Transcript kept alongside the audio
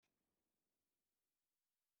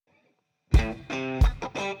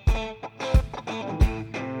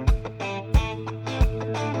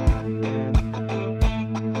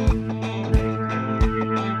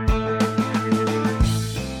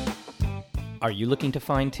Are you looking to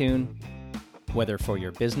fine-tune? Whether for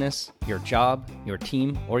your business, your job, your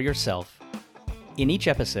team, or yourself. In each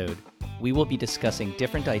episode, we will be discussing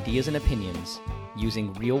different ideas and opinions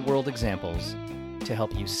using real-world examples to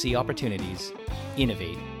help you see opportunities,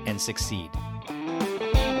 innovate, and succeed.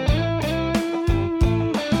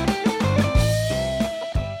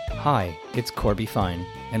 Hi, it's Corby Fine,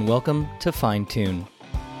 and welcome to Fine Tune.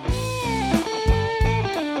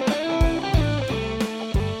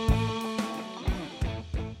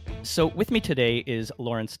 So with me today is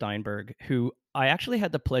Lauren Steinberg, who I actually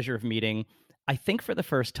had the pleasure of meeting, I think for the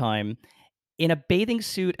first time, in a bathing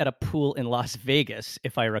suit at a pool in Las Vegas,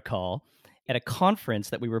 if I recall, at a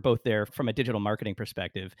conference that we were both there from a digital marketing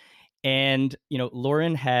perspective. And,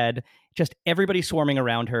 Lauren had just everybody swarming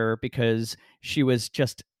around her because she was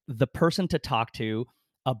just the person to talk to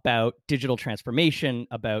about digital transformation,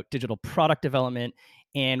 about digital product development.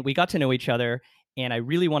 And we got to know each other. And I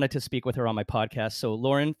really wanted to speak with her on my podcast. So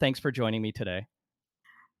Lauren, thanks for joining me today.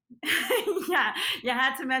 Yeah, you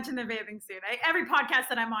had to mention the bathing suit. Every podcast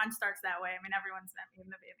that I'm on starts that way. I mean, everyone's in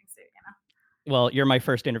the bathing suit, Well, you're my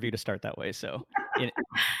first interview to start that way. So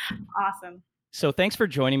Awesome. So thanks for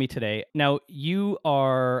joining me today. Now, you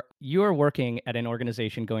are working at an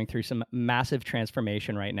organization going through some massive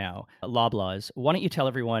transformation right now, Loblaws. Why don't you tell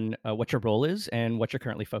everyone what your role is and what you're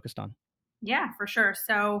currently focused on? Yeah, for sure.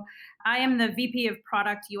 So I am the VP of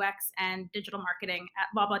Product, UX, and Digital Marketing at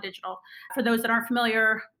Loblaw Digital. For those that aren't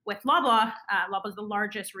familiar with Loblaw, Loblaw is the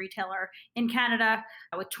largest retailer in Canada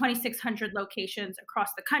with 2,600 locations across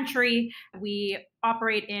the country. We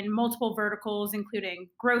operate in multiple verticals, including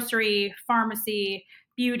grocery, pharmacy,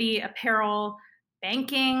 beauty, apparel,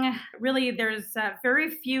 banking. Really, there's very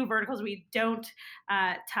few verticals we don't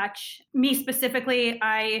touch. Me specifically,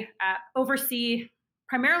 I oversee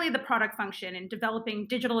primarily the product function in developing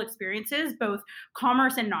digital experiences, both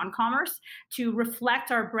commerce and non-commerce, to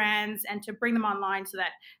reflect our brands and to bring them online so that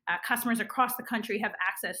customers across the country have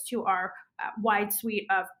access to our wide suite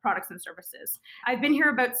of products and services. I've been here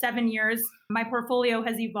about 7 years. My portfolio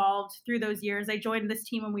has evolved through those years. I joined this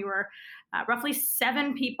team when we were roughly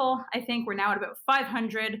 7 people. I think we're now at about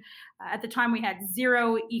 500. At the time, we had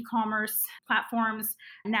 0 e-commerce platforms.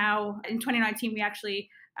 Now, in 2019, we actually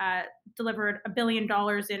delivered $1 billion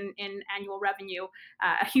in annual revenue,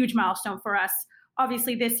 a huge milestone for us.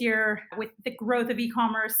 Obviously, this year, with the growth of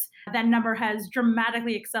e-commerce, that number has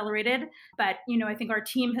dramatically accelerated. But, I think our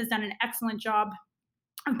team has done an excellent job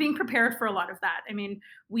of being prepared for a lot of that. I mean,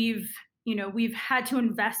 we've had to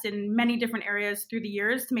invest in many different areas through the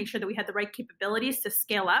years to make sure that we had the right capabilities to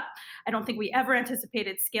scale up. I don't think we ever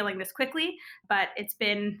anticipated scaling this quickly, but it's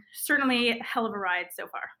been certainly a hell of a ride so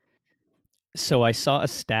far. So I saw a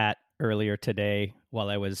stat earlier today while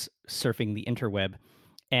I was surfing the interweb,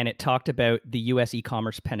 and it talked about the US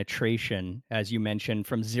e-commerce penetration, as you mentioned,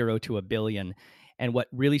 from 0 to $1 billion. And what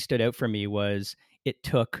really stood out for me was it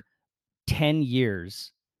took 10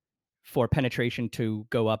 years for penetration to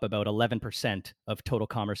go up about 11% of total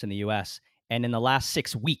commerce in the US. And in the last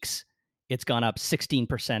 6 weeks, it's gone up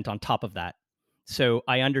 16% on top of that. So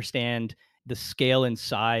I understand the scale and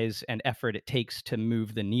size and effort it takes to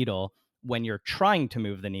move the needle when you're trying to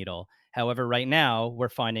move the needle. However, right now, we're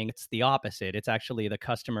finding it's the opposite. It's actually the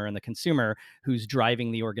customer and the consumer who's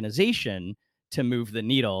driving the organization to move the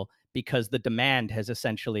needle because the demand has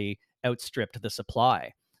essentially outstripped the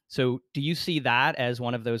supply. So do you see that as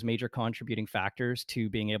one of those major contributing factors to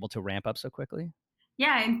being able to ramp up so quickly?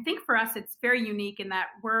 Yeah, I think for us, it's very unique in that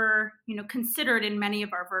we're, considered in many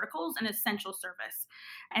of our verticals an essential service.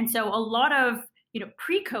 And so a lot of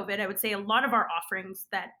pre-COVID, I would say a lot of our offerings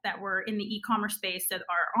that were in the e-commerce space, so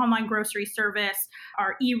our online grocery service,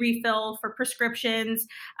 our e-refill for prescriptions,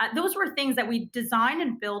 those were things that we designed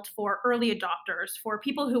and built for early adopters, for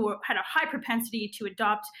people who had a high propensity to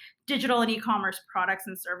adopt digital and e-commerce products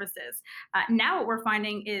and services. Now what we're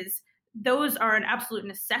finding is those are an absolute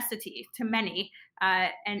necessity to many,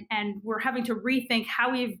 and we're having to rethink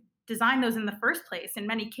how we've design those in the first place. In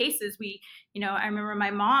many cases, I remember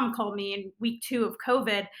my mom called me in week 2 of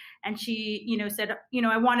COVID, and she, said,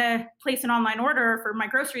 I want to place an online order for my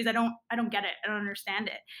groceries. I don't get it. I don't understand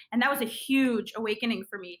it. And that was a huge awakening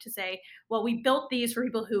for me to say, well, we built these for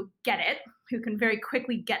people who get it, who can very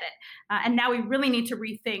quickly get it. And now we really need to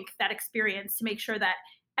rethink that experience to make sure that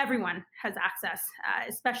everyone has access,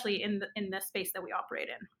 especially in the space that we operate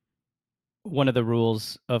in. One of the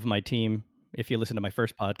rules of my team, if you listen to my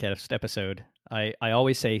first podcast episode, I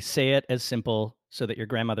always say it as simple so that your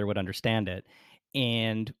grandmother would understand it.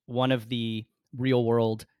 And one of the real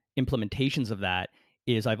world implementations of that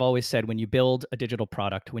is I've always said when you build a digital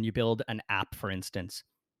product, when you build an app, for instance,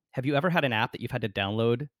 have you ever had an app that you've had to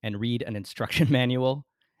download and read an instruction manual?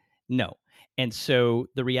 No. And so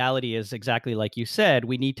the reality is exactly like you said,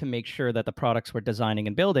 we need to make sure that the products we're designing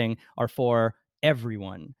and building are for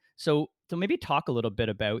everyone. So maybe talk a little bit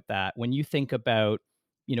about that. When you think about,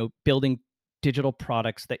 building digital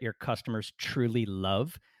products that your customers truly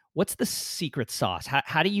love, what's the secret sauce?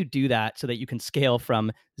 How do you do that so that you can scale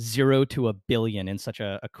from 0 to a billion in such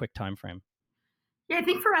a quick time frame? Yeah, I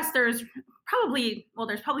think for us, there's probably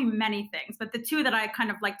many things, but the two that I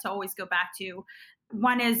kind of like to always go back to,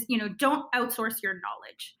 one is, don't outsource your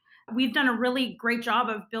knowledge. We've done a really great job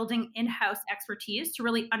of building in-house expertise to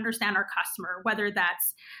really understand our customer, whether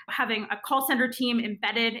that's having a call center team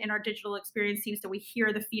embedded in our digital experience team so we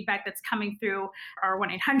hear the feedback that's coming through our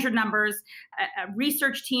 1-800 numbers, a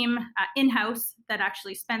research team in-house that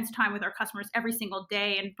actually spends time with our customers every single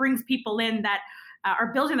day and brings people in that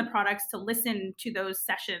are building the products to listen to those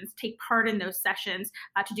sessions, take part in those sessions,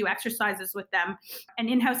 to do exercises with them. An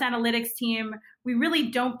in-house analytics team. We really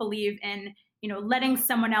don't believe in, letting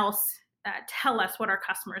someone else tell us what our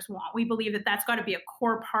customers want. We believe that that's got to be a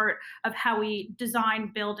core part of how we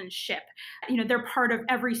design, build, and ship. They're part of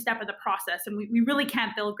every step of the process, and we really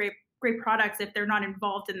can't build great products if they're not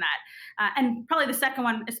involved in that. And probably the second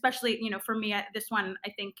one, especially, for me, this one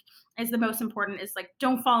I think is the most important, is like,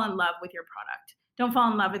 don't fall in love with your product. Don't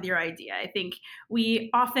fall in love with your idea. I think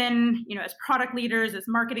we often, as product leaders, as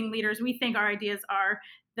marketing leaders, we think our ideas are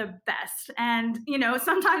the best. And,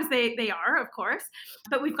 sometimes they are, of course,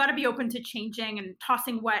 but we've got to be open to changing and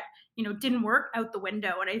tossing what, didn't work out the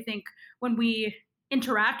window. And I think when we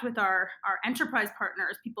interact with our enterprise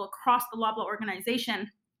partners, people across the Loblaw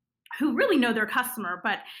organization, who really know their customer,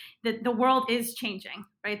 but the world is changing,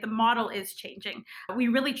 right? The model is changing. We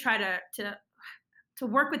really try to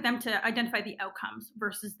work with them to identify the outcomes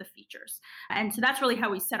versus the features. And so that's really how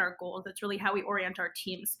we set our goals. That's really how we orient our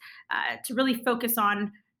teams to really focus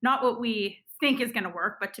on not what we think is going to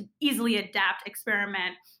work, but to easily adapt,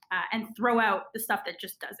 experiment, and throw out the stuff that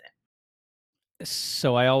just doesn't.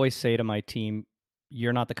 So I always say to my team,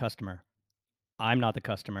 you're not the customer. I'm not the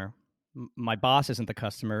customer. My boss isn't the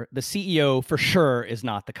customer. The CEO for sure is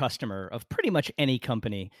not the customer of pretty much any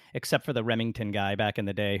company, except for the Remington guy back in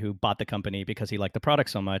the day who bought the company because he liked the product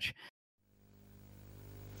so much.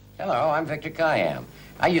 Hello, I'm Victor Kayam.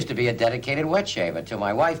 I used to be a dedicated wet shaver till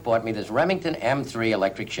my wife bought me this Remington M3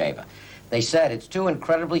 electric shaver. They said it's two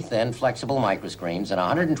incredibly thin, flexible microscreens and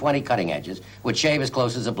 120 cutting edges would shave as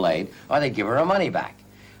close as a blade, or they'd give her her money back.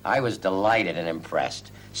 I was delighted and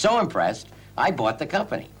impressed. So impressed, I bought the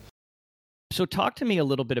company. So talk to me a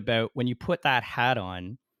little bit about when you put that hat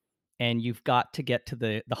on and you've got to get to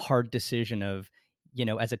the hard decision of,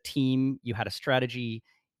 as a team, you had a strategy,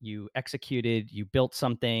 you executed, you built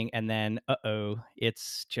something, and then,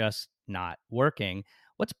 it's just not working.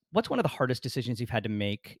 What's one of the hardest decisions you've had to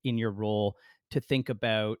make in your role to think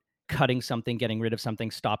about cutting something, getting rid of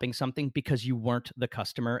something, stopping something because you weren't the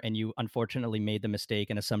customer and you unfortunately made the mistake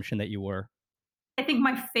and assumption that you were? I think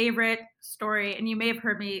my favorite story, and you may have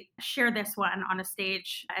heard me share this one on a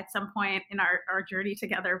stage at some point in our journey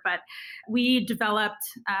together, but we developed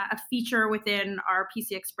a feature within our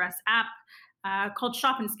PC Express app called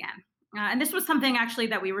Shop and Scan. And this was something actually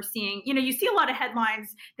that we were seeing. You see a lot of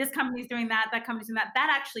headlines, this company's doing that company's doing that.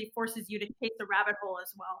 That actually forces you to chase a rabbit hole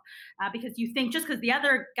as well, because you think just because the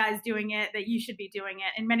other guy's doing it, that you should be doing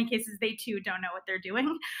it. In many cases, they too don't know what they're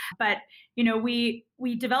doing. But,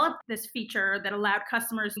 we developed this feature that allowed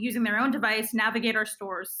customers using their own device, navigate our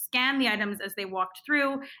stores, scan the items as they walked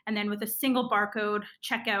through, and then with a single barcode,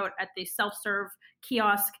 check out at the self-serve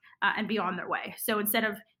kiosk and be on their way. So instead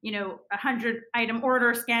of 100 item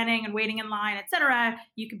order scanning and waiting in line, et cetera,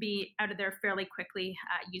 you could be out of there fairly quickly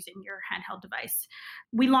using your handheld device.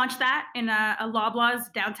 We launched that in a Loblaw's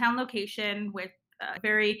downtown location with a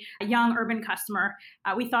very young urban customer.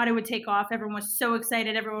 We thought it would take off. Everyone was so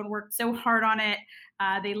excited. Everyone worked so hard on it.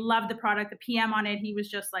 They loved the product. The PM on it, he was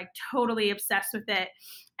just like totally obsessed with it.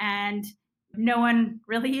 And no one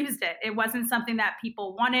really used it. It wasn't something that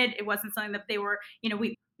people wanted. It wasn't something that they were,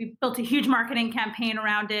 we built a huge marketing campaign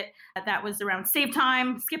around it that was around save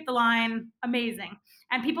time, skip the line, amazing.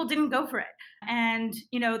 And people didn't go for it. And,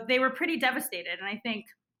 they were pretty devastated. And I think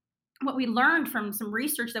what we learned from some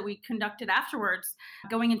research that we conducted afterwards,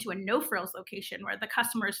 going into a no frills location where the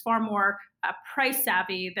customer is far more price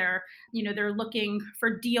savvy, they're looking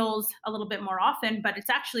for deals a little bit more often, but it's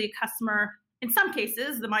actually a customer in some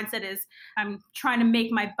cases, the mindset is I'm trying to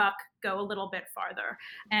make my buck go a little bit farther.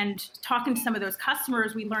 And talking to some of those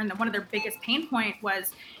customers, we learned that one of their biggest pain point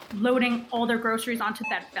was loading all their groceries onto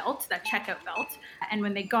that belt, that checkout belt. And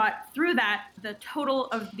when they got through that, the total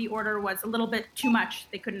of the order was a little bit too much.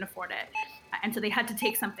 They couldn't afford it. And so they had to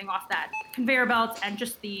take something off that conveyor belt, and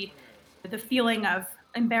just the feeling of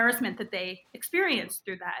embarrassment that they experienced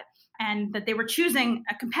through that, and that they were choosing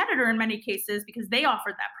a competitor in many cases because they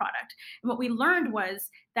offered that product. And what we learned was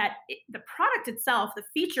that the product itself, the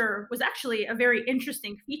feature, was actually a very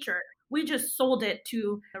interesting feature. We just sold it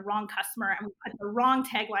to the wrong customer and we put the wrong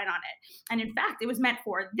tagline on it. And in fact, it was meant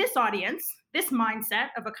for this audience, this mindset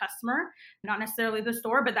of a customer, not necessarily the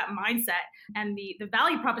store, but that mindset. And the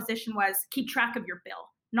value proposition was keep track of your bill,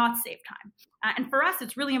 not save time. And for us,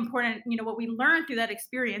 it's really important, what we learned through that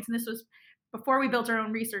experience, and this was before we built our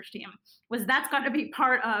own research team, was that's got to be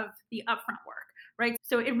part of the upfront work, right?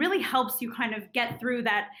 So it really helps you kind of get through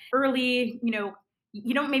that early,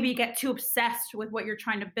 you don't maybe get too obsessed with what you're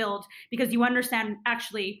trying to build, because you understand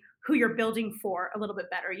actually who you're building for a little bit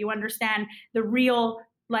better. You understand the real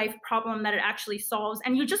life problem that it actually solves,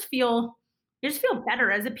 and you just feel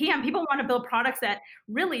better as a PM. People want to build products that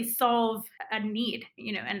really solve a need,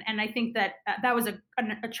 and I think that that was a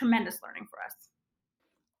tremendous learning for us.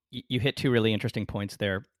 You hit two really interesting points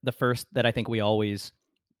there. The first that I think we always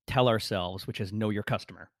tell ourselves, which is know your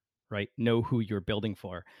customer, right? Know who you're building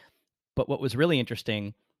for. But what was really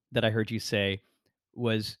interesting that I heard you say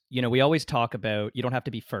was, we always talk about you don't have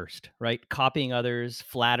to be first, right? Copying others,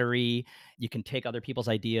 flattery, you can take other people's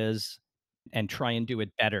ideas and try and do it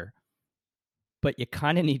better. But you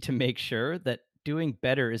kind of need to make sure that doing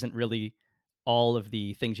better isn't really all of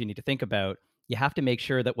the things you need to think about. You have to make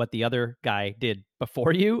sure that what the other guy did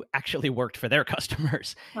before you actually worked for their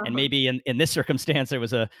customers. Uh-huh. And maybe in this circumstance, there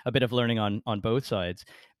was a bit of learning on both sides.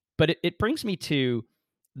 But it brings me to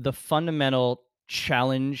the fundamental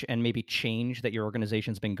challenge and maybe change that your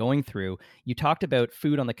organization's been going through. You talked about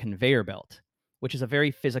food on the conveyor belt, which is a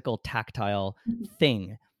very physical, tactile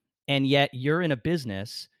thing. And yet you're in a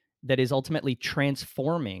business that is ultimately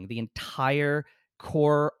transforming the entire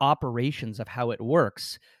core operations of how it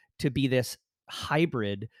works to be this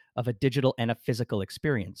hybrid of a digital and a physical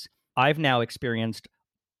experience. I've now experienced,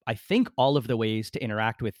 I think, all of the ways to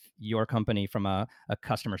interact with your company from a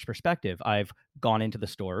customer's perspective. I've gone into the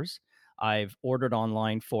stores. I've ordered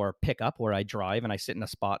online for pickup, where I drive and I sit in a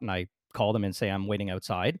spot and I call them and say I'm waiting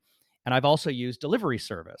outside. And I've also used delivery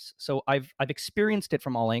service. So I've experienced it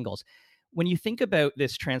from all angles. When you think about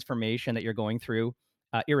this transformation that you're going through,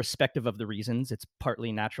 irrespective of the reasons, it's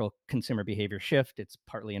partly natural consumer behavior shift. It's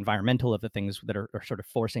partly environmental of the things that are sort of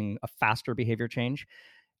forcing a faster behavior change.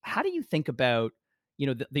 How do you think about,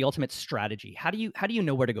 the ultimate strategy? How do you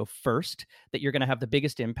know where to go first that you're going to have the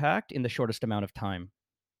biggest impact in the shortest amount of time?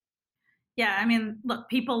 Yeah, I mean, look,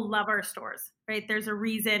 people love our stores, right? There's a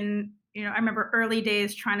reason, I remember early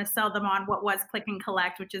days trying to sell them on what was Click and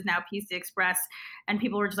Collect, which is now PC Express. And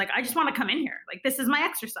people were just like, I just want to come in here. Like, this is my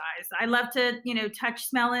exercise. I love to, touch,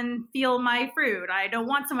 smell, and feel my fruit. I don't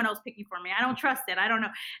want someone else picking for me. I don't trust it. I don't know.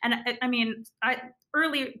 And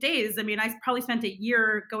early days, I probably spent a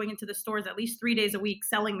year going into the stores at least 3 days a week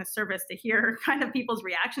selling the service to hear kind of people's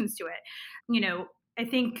reactions to it. I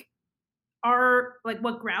think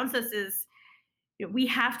what grounds us is we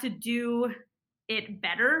have to do it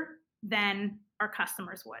better than our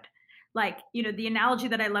customers would. The analogy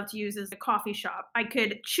that I love to use is a coffee shop. I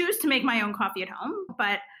could choose to make my own coffee at home,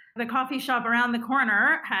 but the coffee shop around the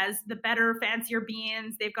corner has the better, fancier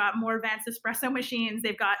beans. They've got more advanced espresso machines.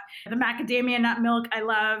 They've got the macadamia nut milk I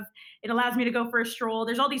love. It allows me to go for a stroll.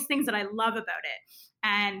 There's all these things that I love about it.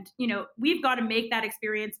 And, we've got to make that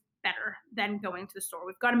experience better than going to the store.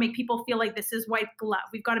 We've got to make people feel like this is white glove.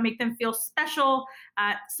 We've got to make them feel special,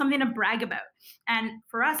 something to brag about. And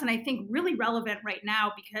for us, and I think really relevant right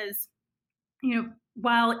now, because,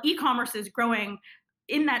 while e-commerce is growing,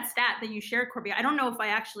 in that stat that you shared, Corby, I don't know if I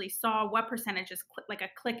actually saw what percentage is like a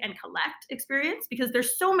click and collect experience, because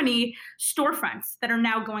there's so many storefronts that are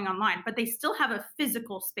now going online, but they still have a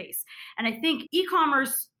physical space. And I think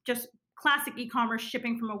e-commerce, just classic e-commerce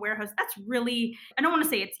shipping from a warehouse, that's really, I don't want to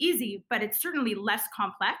say it's easy, but it's certainly less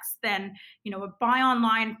complex than, a buy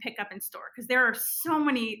online, pick up in store, because there are so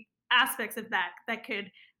many aspects of that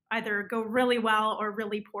could either go really well or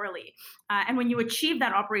really poorly. And when you achieve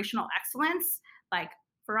that operational excellence, like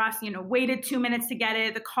for us, waited 2 minutes to get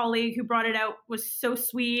it. The colleague who brought it out was so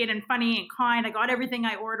sweet and funny and kind. I got everything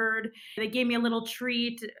I ordered. They gave me a little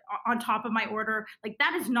treat on top of my order. Like,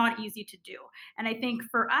 that is not easy to do. And I think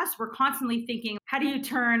for us, we're constantly thinking, how do you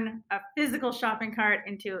turn a physical shopping cart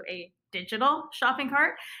into a digital shopping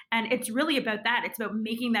cart. And it's really about that. It's about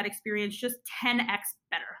making that experience just 10x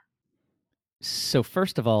better. So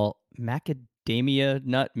first of all, macadamia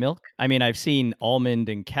nut milk. I mean, I've seen almond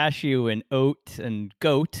and cashew and oat and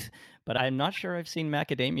goat, but I'm not sure I've seen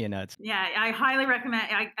macadamia nuts. Yeah, I highly recommend.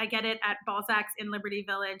 I get it at Balzac's in Liberty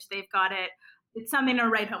Village. They've got it. It's something to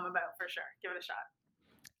write home about for sure. Give it a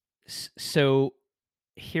shot. So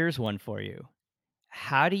here's one for you.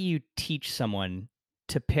 How do you teach someone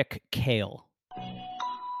to pick kale?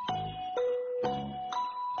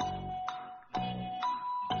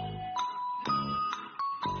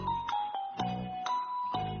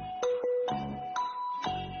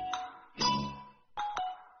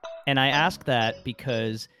 And I ask that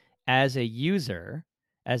because as a user,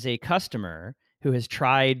 as a customer who has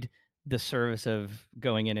tried the service of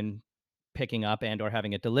going in and picking up and or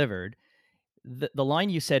having it delivered, the line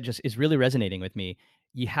you said just is really resonating with me.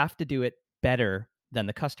 You have to do it better than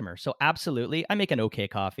the customer. So absolutely, I make an okay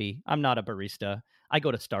coffee. I'm not a barista. I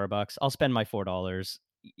go to Starbucks. I'll spend my $4.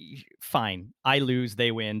 Fine. I lose,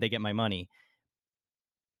 they win, they get my money.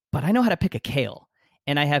 But I know how to pick a kale,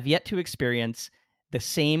 and I have yet to experience the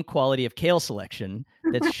same quality of kale selection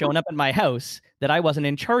that's shown up in my house that I wasn't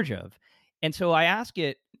in charge of. And so I ask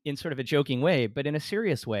it in sort of a joking way, but in a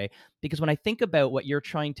serious way, because when I think about what you're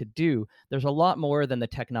trying to do, there's a lot more than the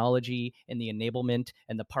technology and the enablement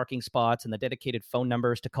and the parking spots and the dedicated phone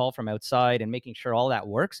numbers to call from outside and making sure all that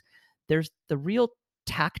works. There's the real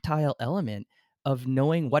tactile element of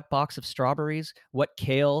knowing what box of strawberries, what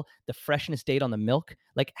kale, the freshness date on the milk.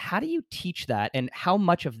 Like, how do you teach that? And how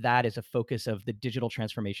much of that is a focus of the digital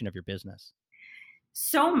transformation of your business?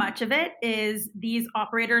 So much of it is these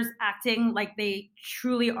operators acting like they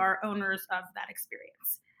truly are owners of that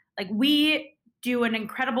experience. Like, we do an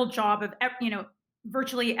incredible job of,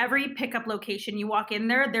 virtually every pickup location you walk in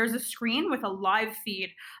there's a screen with a live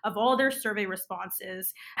feed of all their survey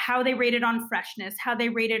responses, how they rated on freshness, how they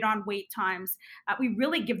rated on wait times. We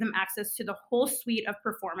really give them access to the whole suite of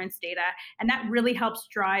performance data, and that really helps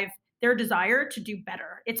drive their desire to do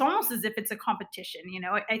better. It's almost as if it's a competition.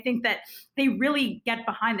 I think that they really get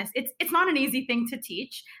behind this. It's not an easy thing to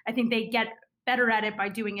teach. I think they get better at it by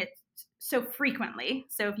doing it so frequently.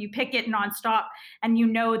 So if you pick it nonstop and you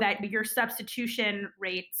know that your substitution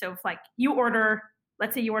rate, so if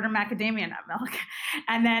let's say you order macadamia nut milk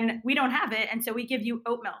and then we don't have it, and so we give you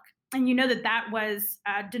oat milk, and you know that was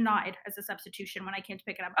denied as a substitution when I came to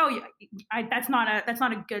pick it up. Oh, yeah, that's not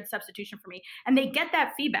a good substitution for me. And they get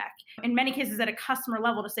that feedback in many cases at a customer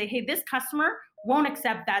level to say, hey, this customer won't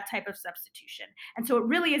accept that type of substitution. And so it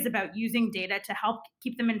really is about using data to help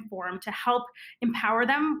keep them informed, to help empower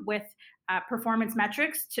them with performance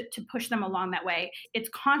metrics to push them along that way. It's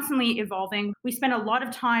constantly evolving. We spend a lot of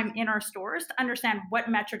time in our stores to understand what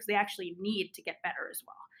metrics they actually need to get better as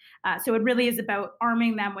well. So it really is about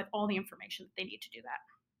arming them with all the information that they need to do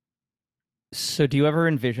that. So do you ever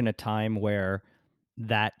envision a time where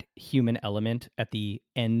that human element at the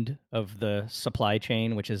end of the supply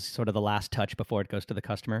chain, which is sort of the last touch before it goes to the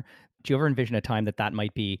customer, do you ever envision a time that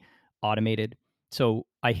might be automated? So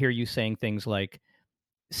I hear you saying things like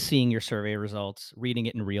seeing your survey results, reading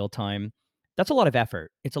it in real time. That's a lot of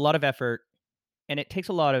effort. It's a lot of effort, and it takes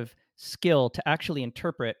a lot of skill to actually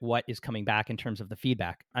interpret what is coming back in terms of the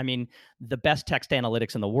feedback. I mean, the best text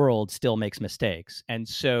analytics in the world still makes mistakes. And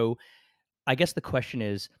so I guess the question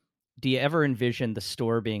is, do you ever envision the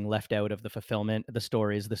store being left out of the fulfillment? The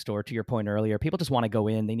store is the store, to your point earlier. People just want to go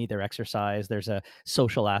in, they need their exercise, there's a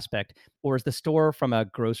social aspect. Or is the store, from a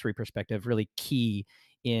grocery perspective, really key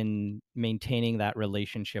in maintaining that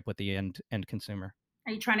relationship with the end consumer?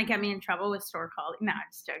 Are you trying to get me in trouble with store quality? No, I'm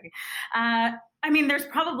just joking. I mean, there's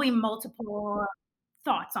probably multiple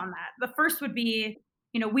thoughts on that. The first would be,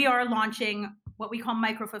 we are launching what we call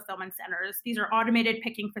micro fulfillment centers. These are automated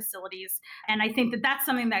picking facilities. And I think that that's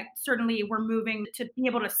something that certainly we're moving to be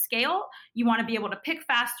able to scale. You want to be able to pick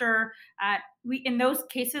faster. In those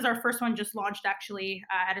cases, our first one just launched actually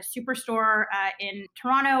at a superstore in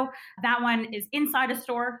Toronto. That one is inside a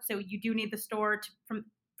store. So you do need the store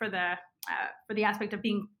for the aspect of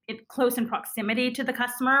being close in proximity to the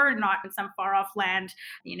customer, not in some far off land,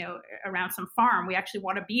 around some farm. We actually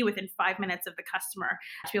want to be within 5 minutes of the customer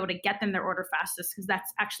to be able to get them their order fastest, because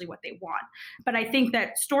that's actually what they want. But I think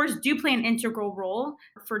that stores do play an integral role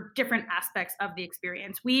for different aspects of the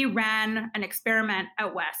experience. We ran an experiment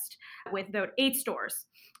out west with about 8 stores.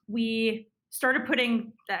 We started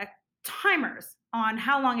putting the timers on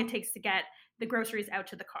how long it takes to get the groceries out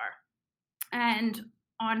to the car. And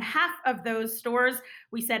on half of those stores,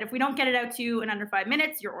 we said, if we don't get it out to you in under 5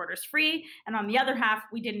 minutes, your order's free. And on the other half,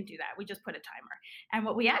 we didn't do that. We just put a timer. And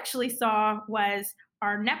what we actually saw was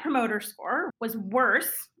our net promoter score was worse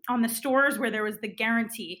on the stores where there was the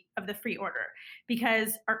guarantee of the free order,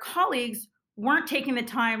 because our colleagues weren't taking the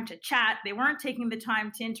time to chat. They weren't taking the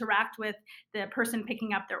time to interact with the person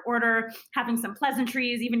picking up their order, having some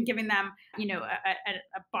pleasantries, even giving them,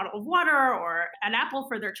 a bottle of water or an apple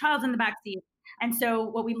for their child in the backseat. And so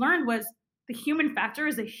what we learned was the human factor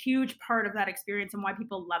is a huge part of that experience and why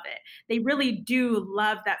people love it. They really do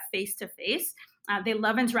love that face to face. They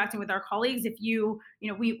love interacting with our colleagues. If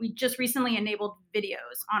we just recently enabled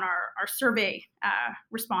videos on our survey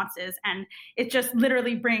responses, and it just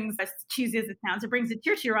literally brings, as cheesy as it sounds, it brings a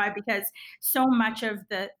tear to your eye, because so much of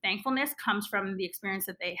the thankfulness comes from the experience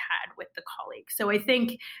that they had with the colleagues. So I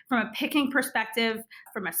think from a picking perspective,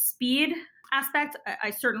 from a speed aspect, I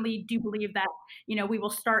certainly do believe that, we will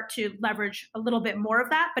start to leverage a little bit more of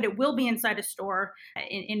that, but it will be inside a store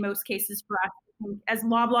in most cases for us. As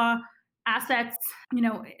Loblaw, assets,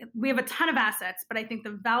 we have a ton of assets, but I think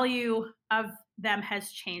the value of them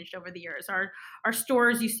has changed over the years. Our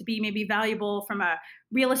stores used to be maybe valuable from a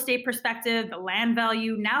real estate perspective, the land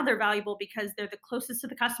value. Now they're valuable because they're the closest to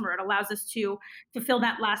the customer. It allows us to fill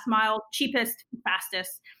that last mile, cheapest,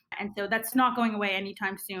 fastest. And so that's not going away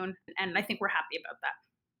anytime soon. And I think we're happy about that.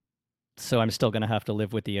 So I'm still going to have to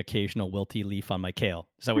live with the occasional wilty leaf on my kale.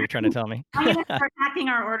 Is that what you're trying to tell me? I'm going to start hacking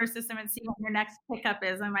our order system and see what your next pickup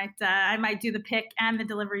is. I might do the pick and the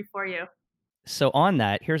delivery for you. So on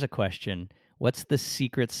that, here's a question. What's the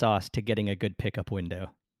secret sauce to getting a good pickup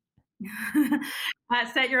window?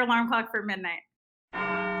 Set your alarm clock for midnight.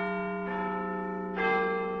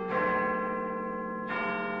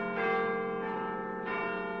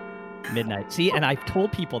 Midnight. See, and I've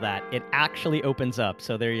told people that it actually opens up.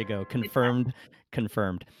 So there you go. Confirmed.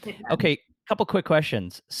 Okay, couple quick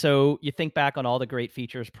questions. So you think back on all the great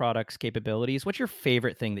features, products, capabilities. What's your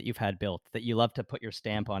favorite thing that you've had built that you love to put your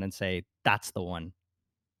stamp on and say, that's the one?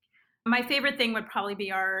 My favorite thing would probably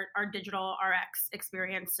be our digital RX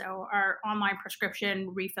experience. So our online prescription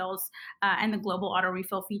refills and the global auto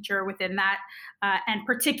refill feature within that, and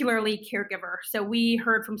particularly caregiver. So we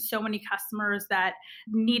heard from so many customers that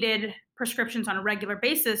needed prescriptions on a regular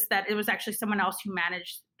basis that it was actually someone else who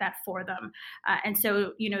managed that for them. And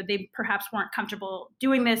so, they perhaps weren't comfortable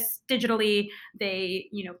doing this digitally. They,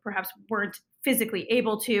 perhaps weren't physically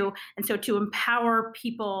able to. And so to empower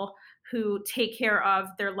people who take care of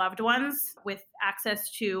their loved ones with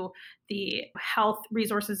access to the health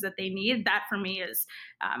resources that they need, that for me is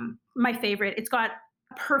my favorite. It's got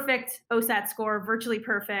a perfect OSAT score, virtually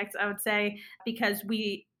perfect, I would say, because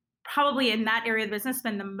we probably in that area of the business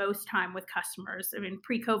spend the most time with customers. I mean,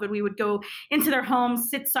 pre-COVID, we would go into their homes,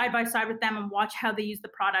 sit side by side with them and watch how they use the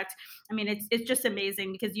product. I mean, it's just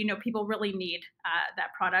amazing because, people really need that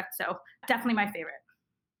product. So definitely my favorite.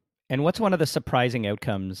 And what's one of the surprising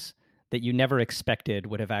outcomes that you never expected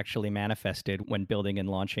would have actually manifested when building and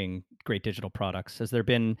launching great digital products? Has there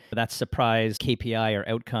been that surprise KPI or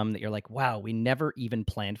outcome that you're like, wow, we never even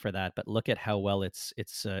planned for that, but look at how well it's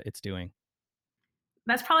doing?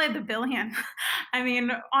 That's probably the billion. I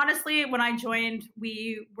mean, honestly, when I joined,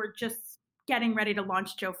 we were just getting ready to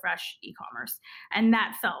launch Joe Fresh e-commerce, and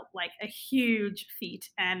that felt like a huge feat.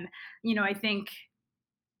 And, I think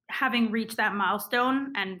having reached that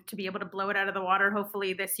milestone and to be able to blow it out of the water,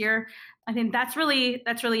 hopefully this year, I think that's really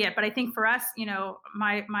it. But I think for us,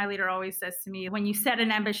 my leader always says to me, when you set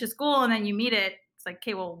an ambitious goal and then you meet it, it's like,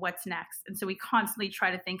 okay, well, what's next? And so we constantly try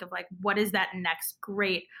to think of like, what is that next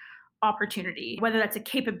great opportunity, whether that's a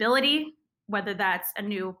capability, whether that's a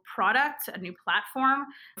new product, a new platform.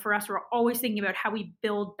 For us, we're always thinking about how we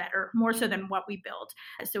build better, more so than what we build.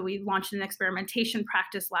 So we launched an experimentation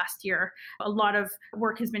practice last year. A lot of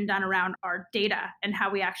work has been done around our data and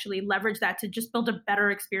how we actually leverage that to just build a better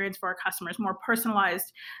experience for our customers, more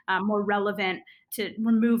personalized, more relevant, to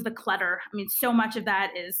remove the clutter. I mean, so much of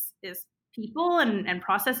that is people and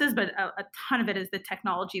processes, but a ton of it is the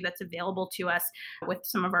technology that's available to us with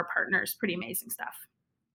some of our partners. Pretty amazing stuff.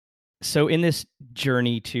 So in this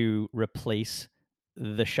journey to replace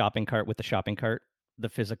the shopping cart with the shopping cart, the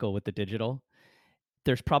physical with the digital,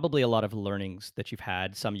 there's probably a lot of learnings that you've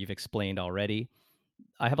had. Some you've explained already.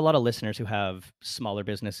 I have a lot of listeners who have smaller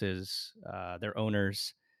businesses, they're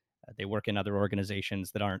owners, they work in other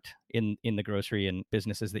organizations that aren't in the grocery and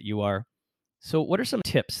businesses that you are. So what are some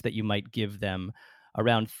tips that you might give them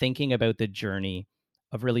around thinking about the journey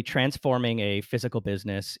of really transforming a physical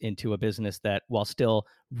business into a business that, while still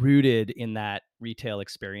rooted in that retail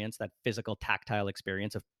experience, that physical tactile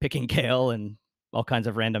experience of picking kale and all kinds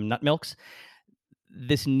of random nut milks,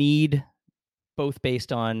 this need both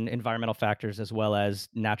based on environmental factors as well as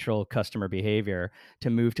natural customer behavior to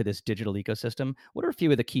move to this digital ecosystem. What are a few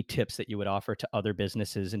of the key tips that you would offer to other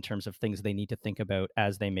businesses in terms of things they need to think about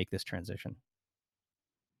as they make this transition?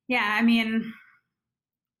 Yeah, I mean,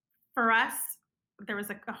 for us, there was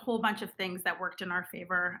a whole bunch of things that worked in our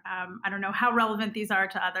favor. I don't know how relevant these are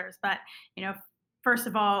to others, but first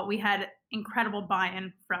of all, we had incredible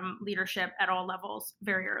buy-in from leadership at all levels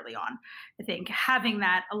very early on. I think having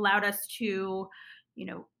that allowed us to,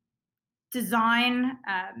 design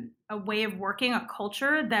a way of working, a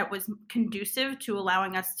culture that was conducive to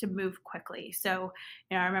allowing us to move quickly. So,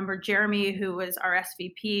 I remember Jeremy, who was our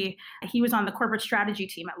SVP, he was on the corporate strategy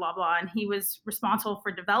team at Loblaw, and he was responsible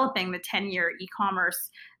for developing the 10-year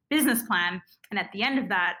e-commerce business plan. And at the end of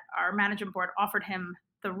that, our management board offered him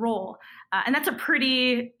the role. And that's a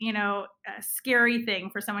pretty, scary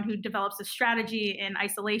thing for someone who develops a strategy in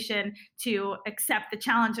isolation to accept the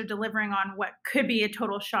challenge of delivering on what could be a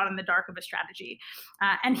total shot in the dark of a strategy.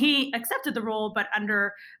 And he accepted the role, but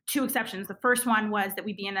under two exceptions. The first one was that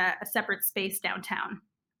we be in a separate space downtown.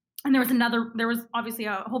 And there was obviously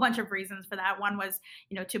a whole bunch of reasons for that. One was,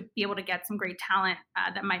 to be able to get some great talent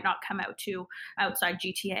that might not come out to outside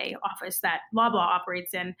GTA office that Loblaw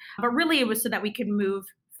operates in. But really it was so that we could move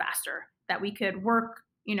faster, that we could work,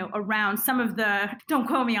 around some of the, don't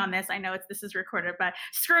quote me on this, I know this is recorded, but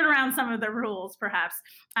skirt around some of the rules perhaps.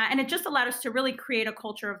 And it just allowed us to really create a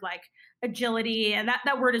culture of like agility. And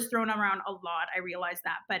that word is thrown around a lot. I realize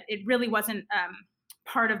that, but it really wasn't,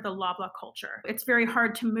 part of the Loblaw culture. It's very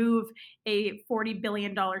hard to move a $40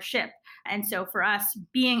 billion ship. And so for us,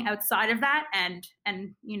 being outside of that and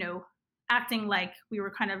acting like we were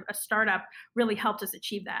kind of a startup really helped us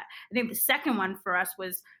achieve that. I think the second one for us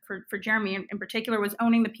was, for Jeremy in particular, was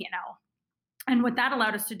owning the P&L. And what that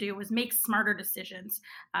allowed us to do was make smarter decisions,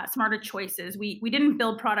 smarter choices. We didn't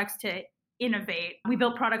build products to innovate. We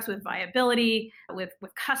built products with viability, with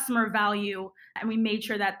customer value, and we made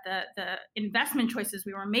sure that the investment choices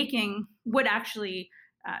we were making would actually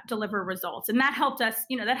deliver results. And that helped us,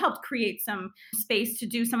 that helped create some space to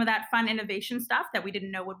do some of that fun innovation stuff that we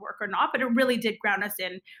didn't know would work or not, but it really did ground us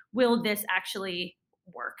in, will this actually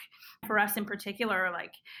work? For us in particular,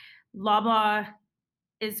 like Loblaw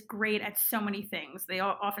is great at so many things. They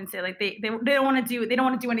often say like they don't want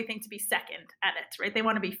to do anything to be second at it, right? They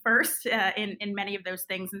want to be first in many of those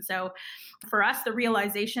things. And so for us, the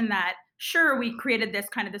realization that sure, we created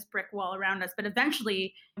this brick wall around us, but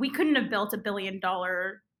eventually we couldn't have built $1 billion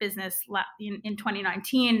business in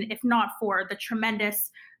 2019 if not for the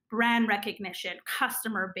tremendous brand recognition,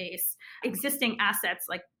 customer base, existing assets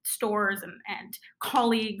like stores and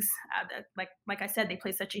colleagues. Like I said, they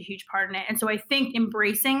play such a huge part in it. And so I think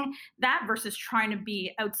embracing that versus trying to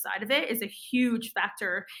be outside of it is a huge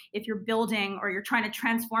factor if you're building or you're trying to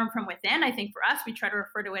transform from within. I think for us, we try to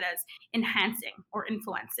refer to it as enhancing or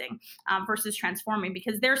influencing versus transforming,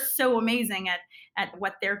 because they're so amazing at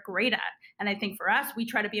what they're great at. And I think for us, we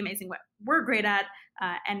try to be amazing what we're great at.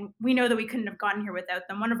 And we know that we couldn't have gotten here without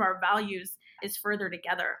them. One of our values is further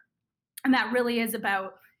together. And that really is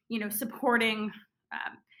about, supporting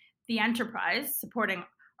the enterprise, supporting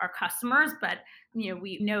our customers. But,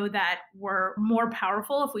 we know that we're more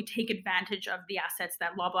powerful if we take advantage of the assets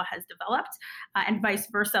that Loblaw has developed and vice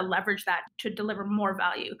versa, leverage that to deliver more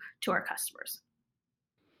value to our customers.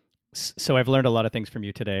 So I've learned a lot of things from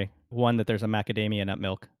you today. One, that there's a macadamia nut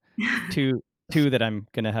milk. Two, that I'm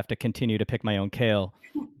going to have to continue to pick my own kale.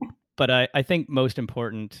 But I think most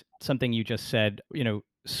important, something you just said,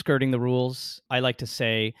 skirting the rules. I like to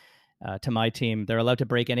say to my team, they're allowed to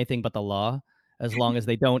break anything but the law as long as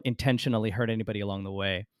they don't intentionally hurt anybody along the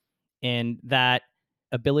way. And that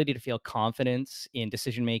ability to feel confidence in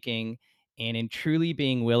decision making and in truly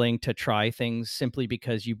being willing to try things simply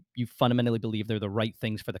because you fundamentally believe they're the right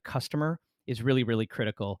things for the customer is really, really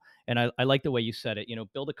critical. And I like the way you said it,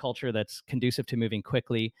 build a culture that's conducive to moving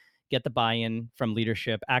quickly, get the buy-in from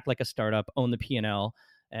leadership, act like a startup, own the P&L,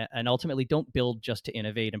 and ultimately don't build just to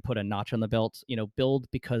innovate and put a notch on the belt. Build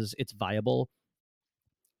because it's viable,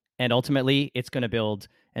 and ultimately it's going to build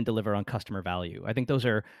and deliver on customer value. I think those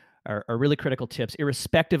are really critical tips,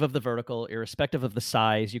 irrespective of the vertical, irrespective of the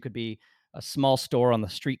size. You could be a small store on the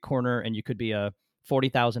street corner, and you could be a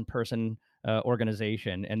 40,000 person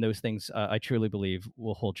organization, and those things I truly believe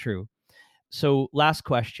will hold true. So last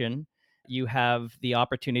question, you have the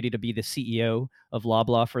opportunity to be the CEO of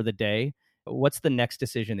Loblaw for the day. What's the next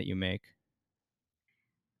decision that you make?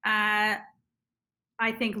 I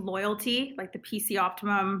think loyalty, like the PC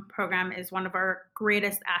Optimum program, is one of our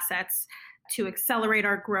greatest assets to accelerate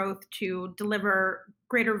our growth, to deliver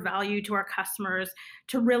greater value to our customers,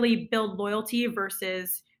 to really build loyalty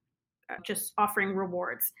versus just offering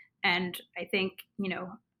rewards. And I think,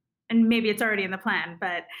 and maybe it's already in the plan,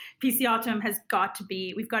 but PC Optimum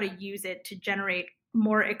we've got to use it to generate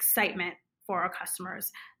more excitement for our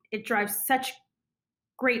customers. It drives such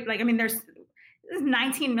great, there's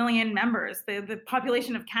 19 million members. The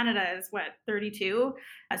population of Canada is 32?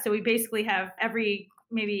 So we basically have every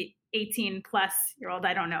maybe 18 plus year old,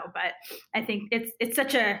 I don't know, but I think it's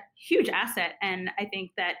such a huge asset. And I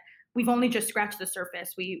think that we've only just scratched the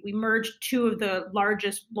surface. We merged two of the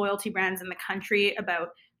largest loyalty brands in the country about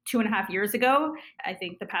 2.5 years ago. I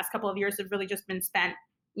think the past couple of years have really just been spent,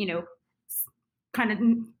 kind of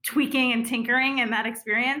tweaking and tinkering in that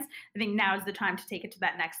experience. I think now is the time to take it to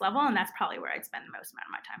that next level. And that's probably where I'd spend the most amount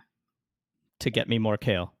of my time. To get me more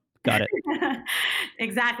kale. Got it.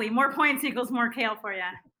 Exactly. More points equals more kale for you.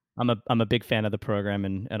 I'm a big fan of the program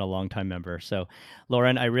and a longtime member. So,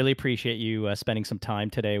 Lauren, I really appreciate you spending some time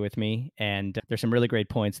today with me. And there's some really great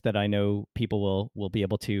points that I know people will be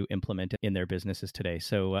able to implement in their businesses today.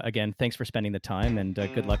 So, again, thanks for spending the time, and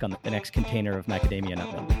good luck on the next container of macadamia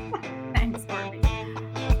nut milk. Thanks, Corby.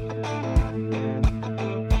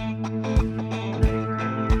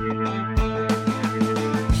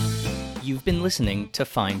 You've been listening to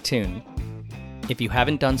Fine Tune. If you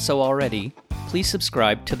haven't done so already, please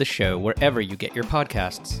subscribe to the show wherever you get your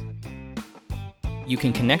podcasts. You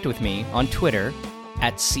can connect with me on Twitter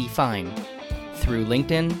 @CFine, through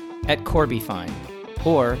LinkedIn @CorbyFine,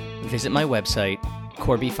 or visit my website,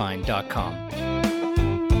 corbyfine.com.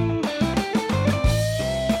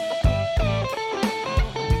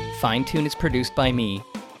 Fine Tune is produced by me,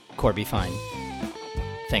 Corby Fine.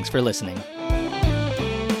 Thanks for listening.